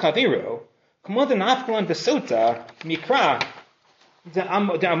ha'omer l'chaviru k'mo denafkalan besota mikra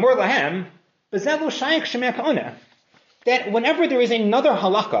de'amor lahem b'zeh lo shayach Shomea Ka'ona. That whenever there is another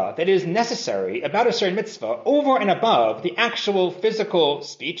halakha that is necessary about a certain mitzvah over and above the actual physical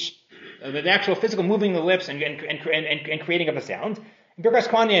speech, the actual physical moving the lips and creating of a sound, in Birkas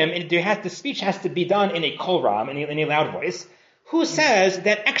Kohanim, the speech has to be done in a kol ram, in a loud voice. Who says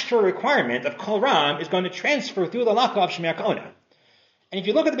that extra requirement of kol ram is going to transfer through the halakha of Shomea Ka'ona? And if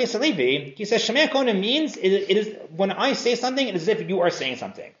you look at the Beis HaLevi, he says Shomea Ka'ona means it is when I say something, it is as if you are saying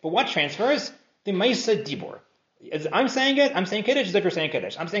something. But what transfers? The Maisa Dibor. As I'm saying it, I'm saying Kiddush as if you're saying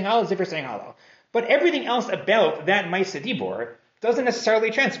Kiddush. I'm saying Halal as if you're saying Halal. But everything else about that Maisa Dibor doesn't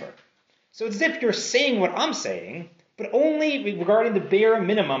necessarily transfer. So it's as if you're saying what I'm saying, but only regarding the bare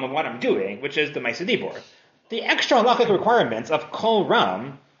minimum of what I'm doing, which is the Maisa Dibor. The extra halakhic requirements of Kol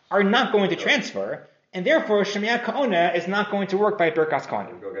Ram are not going to transfer, and therefore Shomea Ka'ona is not going to work by Birkas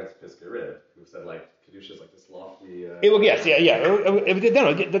Kohanim. Go against Piskei who said Kedusha is like this lofty. Definitely,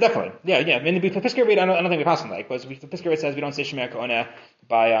 yeah. I mean, the Piskei I don't think we pass on like, because the Piskei says we don't say Shomea Ka'ona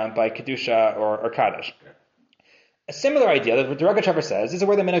by Kedusha or Kaddish. Okay. A similar idea that the Rogatchover says this is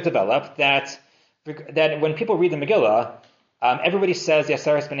where the minhag developed that when people read the Megillah, everybody says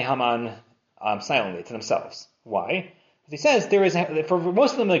Yasaris B'nei Haman silently to themselves. Why? He says for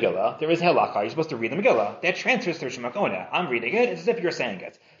most of the Megillah, there is a halakha. You're supposed to read the Megillah. That transfers through Shema Ka'ona. I'm reading it. It's as if you're saying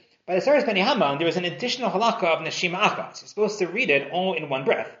it. By the Saras Beni Haman, there is an additional halakha of Neshima Achas. You're supposed to read it all in one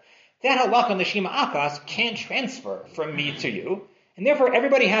breath. That halakha of Neshima Achas can't transfer from me to you, and therefore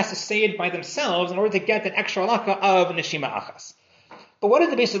everybody has to say it by themselves in order to get that extra halakha of Neshima Achas. But what is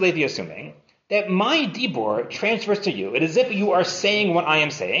the Beis Levi assuming? That my dibur transfers to you. It is as if you are saying what I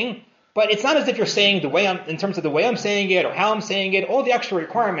am saying, but it's not as if you're saying in terms of the way I'm saying it or how I'm saying it. All the extra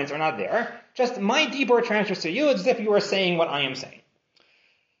requirements are not there. Just my dibur transfers to you. It's as if you are saying what I am saying.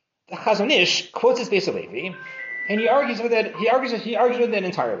 The Chazon Ish quotes his Beis Levi, and he argues with it. He argues with it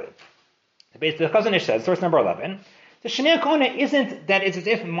entirely. The Chazon Ish says, source number 11, the Shema Ka'ona isn't that it's as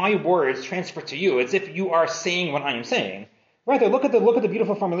if my words transfer to you. It's as if you are saying what I am saying. Rather, look at the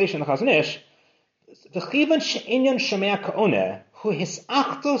beautiful formulation of the Chazon Ish. The chivan she'inyan Shema Ka'ona hu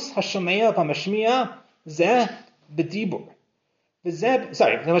hisachtos hashomea v'mashmiya zeh b'dibur. Zeh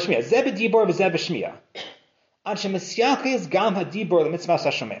b'dibur v'zeh b'shmiya. Ad she'misyachiz gam hadibur l'mitzvah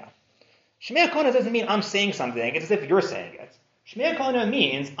hashomea. Shema Ka'ona doesn't mean I'm saying something. It's as if you're saying it. Shema Ka'ona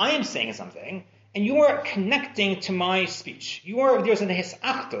means I am saying something, and you are connecting to my speech. There's an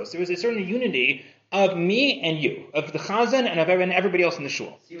hisachtos. There is a certain unity of me and you, of the chazan and of everybody else in the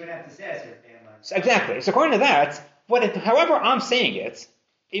shul. So you would have to say so exactly. So according to that, however I'm saying it,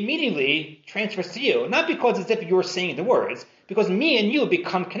 immediately transfers to you. Not because it's as if you're saying the words, because me and you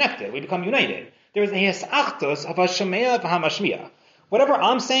become connected. We become united. There is a hisachtos of hashomea v'hamashmiya. Whatever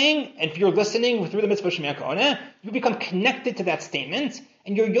I'm saying, and if you're listening through the mitzvah Shema Ka'ona, you become connected to that statement,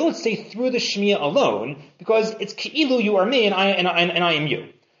 and you're yotzei through the Shema alone, because it's ki'ilu you are me and I am you.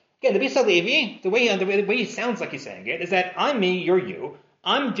 Again, the Beis Levi, the way he sounds like he's saying it, is that I'm me, you're you.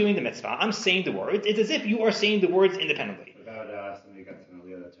 I'm doing the mitzvah. I'm saying the words. It's as if you are saying the words independently. What about somebody got to know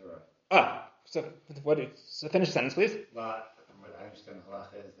the Torah? So finish the sentence, please. Well, from what I understand, the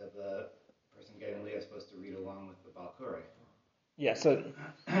halacha is that the person getting Leah is supposed to read along with the Baal Koreh. Yeah. So.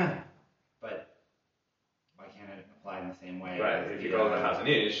 But why can't it apply in the same way? Right. If you go to the Chazon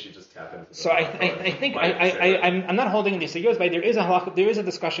Ish, you just tap into. So I think I'm not holding these figures, but there is a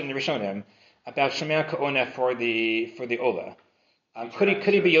discussion in the Rishonim about Shema Ka'ona for the Ola. Could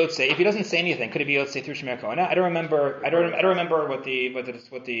he be Yotzei? If he doesn't say anything, could he be Yotzei through Shema Ka'ona? I don't remember what the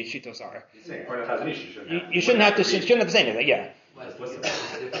shitos are. He's saying, according to Chazon Ish, you shouldn't have to say anything. Yeah. What's the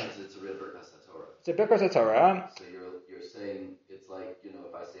difference? It's a real Birkas HaTorah. It's a Birkas HaTorah. So you're saying it's like,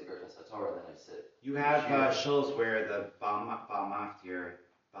 if I say Birkas HaTorah, then I sit. You have shuls where the Baal Maftir,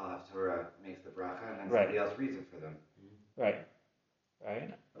 Baal HaTorah makes the bracha, and then somebody else reads it for them. Right.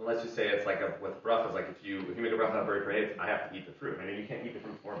 Unless you say it's like with brachas, like if you make a bracha on bird grapes, I have to eat the fruit. I mean, you can't eat the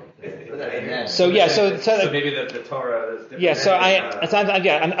fruit for me. So maybe the Torah is different. Yeah. So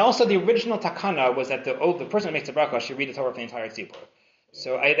and also the original takana was that the person who makes the bracha should read the Torah for the entire tzibur.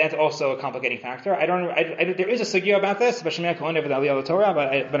 So that's also a complicating factor. There is a sugya about this, but Shema Ka'ona with Aliyah Torah,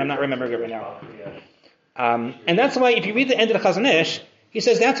 but I'm not remembering it right now. And that's why if you read the end of the Chazon Ish, he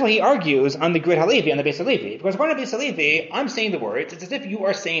says that's why he argues on the Grid Halevi, on the Beis Levi. Because according to Beis Levi, I'm saying the words, it's as if you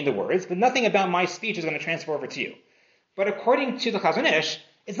are saying the words, but nothing about my speech is going to transfer over to you. But according to the Chazon Ish,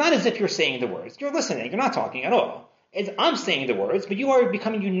 it's not as if you're saying the words. You're listening, you're not talking at all. I'm saying the words, but you are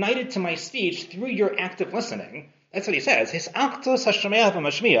becoming united to my speech through your active listening. That's what he says. His actos hashomea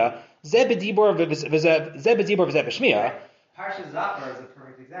v'mashmiya, zeh b'dibur v'zeh b'shmiya. Parsha Zachar is a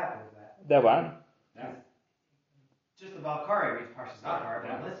perfect example of that. That one? Just the Baal Koreh reads Parsha Zachar,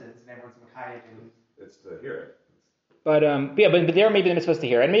 everyone listens, and everyone's Mekayim. It's to hear it. But there maybe the mitzvah is to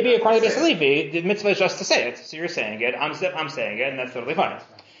hear it. And maybe according to Beis Levi, the mitzvah is just to say it. So you're saying it, I'm saying it, and that's totally fine.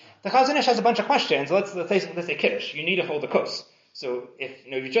 The Chazon Ish has a bunch of questions. Let's say Kiddush. You need to hold the kos. So if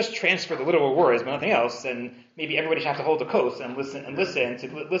you just transfer the literal words but nothing else, then maybe everybody should have to hold the kos and listen to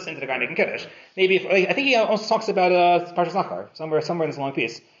the guy making Kiddush. Maybe I think he also talks about Parsha Zachar somewhere in this long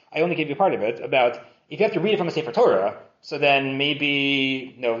piece. I only gave you part of it about if you have to read it from a Sefer Torah, so then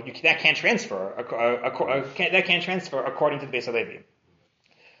maybe that can't transfer. That can't transfer according to the Beis Levi.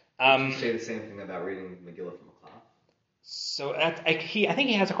 You say the same thing about reading Megillah from a cloth. So I think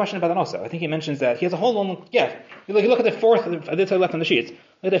he has a question about that also. I think he mentions that he has a whole long. Yeah, you look at the fourth. This I left on the sheets.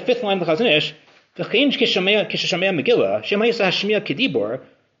 Look at the fifth line of the Chazon Ish. V'chein kishamei Megillah shema yisah hashmiya kedibor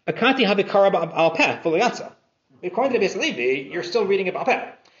akati havikara al peh v'loyatza. According to the Beis Levi, you're still reading it al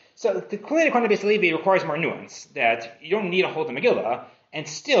peh. So clearly, according to Beis Levi, requires more nuance. That you don't need to hold the Megillah, and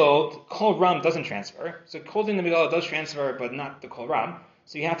still Kol Ram doesn't transfer. So holding the Megillah does transfer, but not the Kol Ram.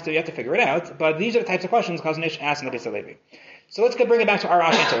 So you have to figure it out. But these are the types of questions Chazon Ish asks in the Beis Levi. So let's bring it back to our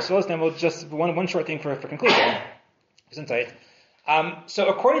Rashi and Tosfos. Then we'll just one short thing for conclusion. So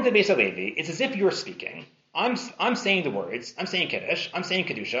according to the Beis Levi, it's as if you're speaking, I'm saying the words, I'm saying Kiddush, I'm saying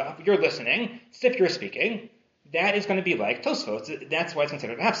Kedusha, you're listening, it's as if you're speaking, that is going to be like Tosfos. That's why it's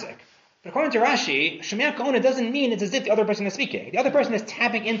considered a Hafsek. But according to Rashi, Shomea Ka'ona doesn't mean it's as if the other person is speaking. The other person is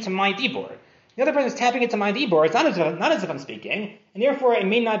tapping into my dibur. The other person is tapping into my dibur. It's not as if I'm speaking, and therefore it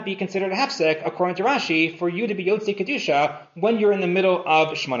may not be considered a Hafsek, according to Rashi, for you to be Yotzei Kedusha when you're in the middle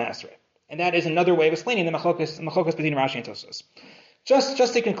of Shmona Esrei. And that is another way of explaining the Machlokas between Rashi and Tosfos.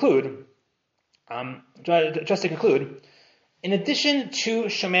 Just to conclude, in addition to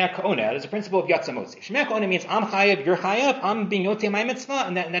Shomea Ka'ona, there's a principle of Yatsa Motzi. Shomea Ka'ona means I'm chayav, you're chayav, I'm being yotzei my mitzvah,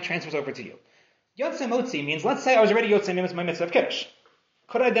 and that transfers over to you. Yatsa Motzi means, let's say I was already yotzei my mitzvah of Kiddush.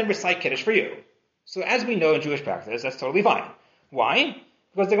 Could I then recite Kiddush for you? So as we know in Jewish practice, that's totally fine. Why?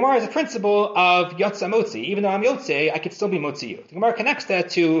 Because the Gemara is a principle of Yatsa Motzi. Even though I'm yotzei, I could still be motzi you. The Gemara connects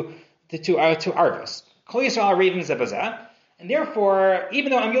that to Arvus. Kol Yisrael Arevim Zebazeh. And therefore,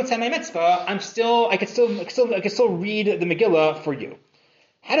 even though I'm yotzei my mitzvah, I could still read the Megillah for you.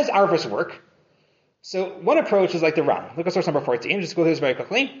 How does Arvus work? So one approach is like the Ran. Look at source number 14. Just go through this very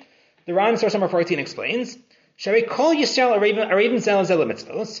quickly. The Ran, source number 14, explains, Shari kol Yisrael arevim zel zel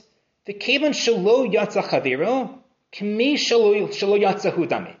mitzvos, the kevan shelo yatza chaviro, k'mi shelo yatza hu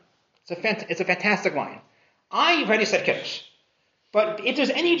dami. It's a fantastic line. I already said Kiddush. But if there's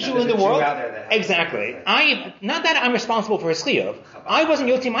any Jew in the world, exactly, not that I'm responsible for his chiyuv, I wasn't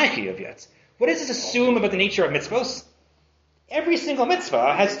yotzei my chiyuv yet. What does this assume about the nature of mitzvos? Every single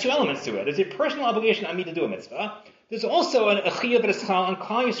mitzvah has two elements to it. There's a personal obligation on me to do a mitzvah. There's also a chiyuv v'eschal on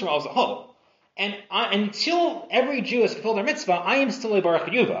Klal Yisrael as a whole. And until every Jew has fulfilled their mitzvah, I am still a baruch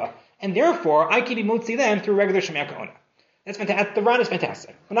chiyuva, and therefore I can be motzi them through regular Shomea Ka'ona. That's fantastic. The Ran is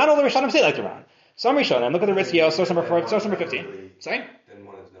fantastic. But not all the Rishonim say like the Ran. Some Rishonim, look at the Ritziel, source number 15. Sorry?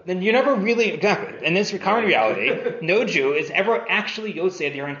 Then you never really, exactly. In this current reality, no Jew is ever actually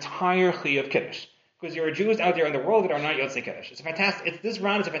yotzei their entire chiyuv Kiddush. Because there are Jews out there in the world that are not yotzei Kiddush. This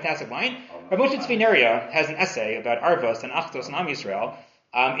Ran is a fantastic line. Rav Moshe Tzvi has an essay about Arvos and Achtos and Am Yisrael,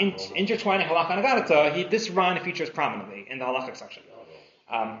 intertwining Halacha and Agadata. This Ran features prominently in the Halachic section.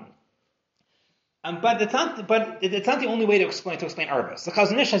 But it's not the only way to explain Arvos. The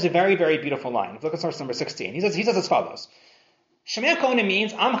Chazon Ish has a very, very beautiful line. Look at source number 16. He says as follows. Shomea Ka'ona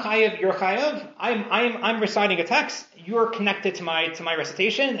means I'm chayav, you're chayav. I'm reciting a text. You're connected to my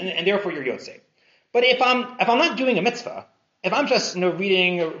recitation, and therefore you're yotzei. But if I'm not doing a mitzvah, if I'm just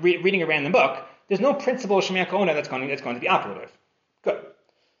reading a random book, there's no principle of Shomea Ka'ona that's going to be operative. Good.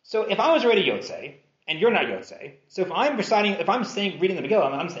 So if I was already yotzei and you're not yotzei, so if I'm reading the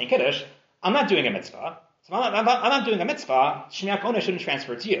Megillah, I'm saying Kiddush, I'm not doing a mitzvah. So if I'm not doing a mitzvah, Shomea Ka'ona shouldn't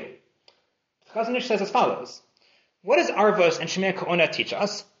transfer to you. The Chazon Ish says as follows. What does Arvos and Shomea Ka'ona teach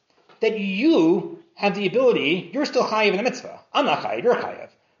us? That you have the ability, you're still chayiv in the mitzvah. I'm not chayiv, you're chayiv.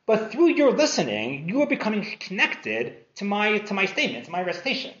 But through your listening, you are becoming connected to my statement, to my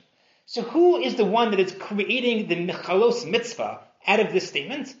recitation. So who is the one that is creating the mechalos mitzvah out of this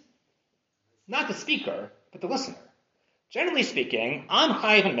statement? Not the speaker, but the listener. Generally speaking, I'm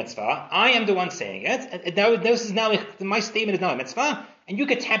chayiv in mitzvah, I am the one saying it, my statement is now a mitzvah, and you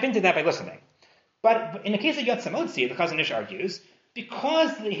could tap into that by listening. But in the case of Yatsa Motzi, the Chazon Ish argues,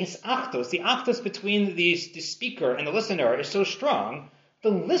 because the achdus between the speaker and the listener is so strong, the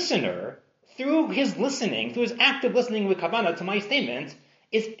listener, through his active listening with kavanah to my statement,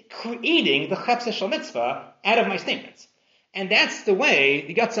 is creating the chepseh shel mitzvah out of my statement. And that's the way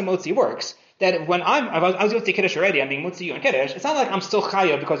the Yatsa Motzi works. That when I was yotzei Kiddush already, I'm being motzi you in Kiddush, it's not like I'm still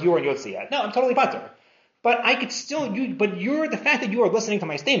chayav because you weren't yotzei yet. No, I'm totally patur. But I could still, the fact that you are listening to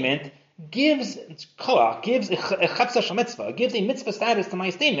my statement gives koach, gives a chepseh shel mitzvah, gives a mitzvah status to my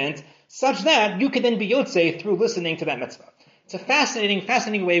statement, such that you can then be yotzei through listening to that mitzvah. It's a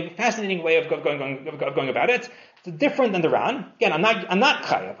fascinating way of going about it. It's different than the Ran. Again, I'm not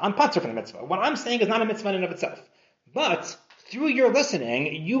chayav. I'm patur from the mitzvah. What I'm saying is not a mitzvah in and of itself. But through your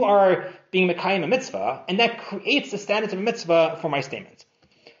listening, you are being mekayim a mitzvah, and that creates the status of a mitzvah for my statement.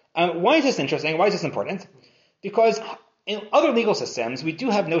 Why is this interesting? Why is this important? Because in other legal systems, we do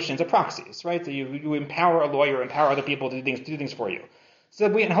have notions of proxies, right? So you empower a lawyer, empower other people to do things for you. So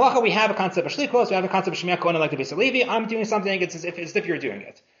in halacha, we have a concept of shlichos, we have a concept of Shomea Ka'ona like the Beis Halevi. I'm doing something, it's as if you're doing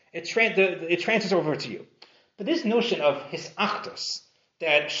it. It transfers over to you. But this notion of hisachtos,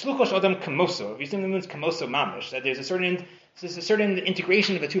 that shluchos adam kamoso, usually means kamoso mamish, that there's a certain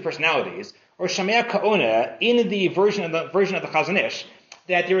integration of the two personalities, or Shomea Ka'ona in the version of the Chazon Ish,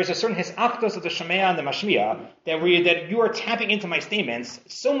 that there is a certain hisachtos of the Shomea and the Mashmiya, that you are tapping into my statements,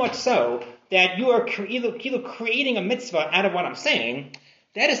 so much so that you are creating a mitzvah out of what I'm saying.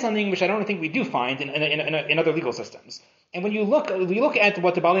 That is something which I don't think we do find in other legal systems. And when you look at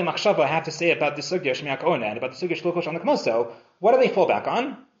what the Baalei Machshava have to say about the sugya Shomea Ka'ona and about the sugya Shluchos on the Kmoso, what do they fall back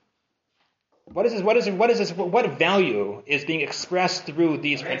on? What value is being expressed through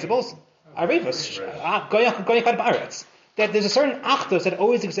these principles? Arivus, Goyachad Ba'aretz. That there's a certain achdus that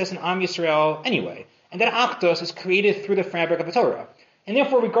always exists in Am Yisrael anyway, and that achdus is created through the fabric of the Torah. And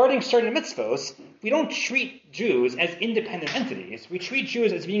therefore, regarding certain mitzvos, we don't treat Jews as independent entities. We treat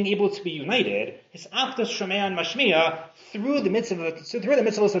Jews as being able to be united, his achdus Shomea and Mashmiya, through the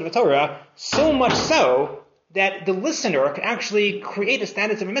mitzvos of the Torah, so much so that the listener can actually create a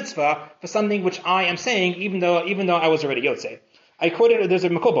status of a mitzvah for something which I am saying, even though I was already Yotzei. I quoted, there's a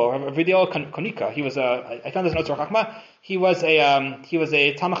Mekobo, a video Konika. He was I found this in Otzar Chachma. He was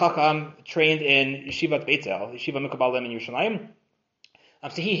a Talmid Chacham trained in Yeshivat Beitel, Yeshiva Mekabalim in Yerushalayim.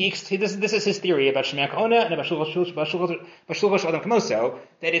 So this is his theory about Shomea Ka'ona and about Shluchos Adam Kmoso,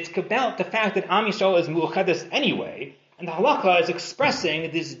 that it's about the fact that Am Yisrael is mu'uchadus anyway, and the halakha is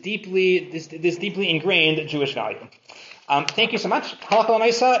expressing this deeply ingrained Jewish value. Thank you so much. Halakha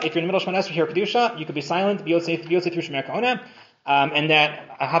l'maisa, if you're in the middle of Shemona Esrei, you hear Kedusha, you could be silent, be yotzei through Shomea Ka'ona, and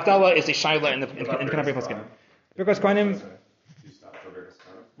that Havdalah is a shaila in the Contemporary Poskim. Birkas Kohanim,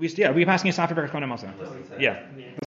 we're passing a stop for Birkas Kohanim also. Yeah.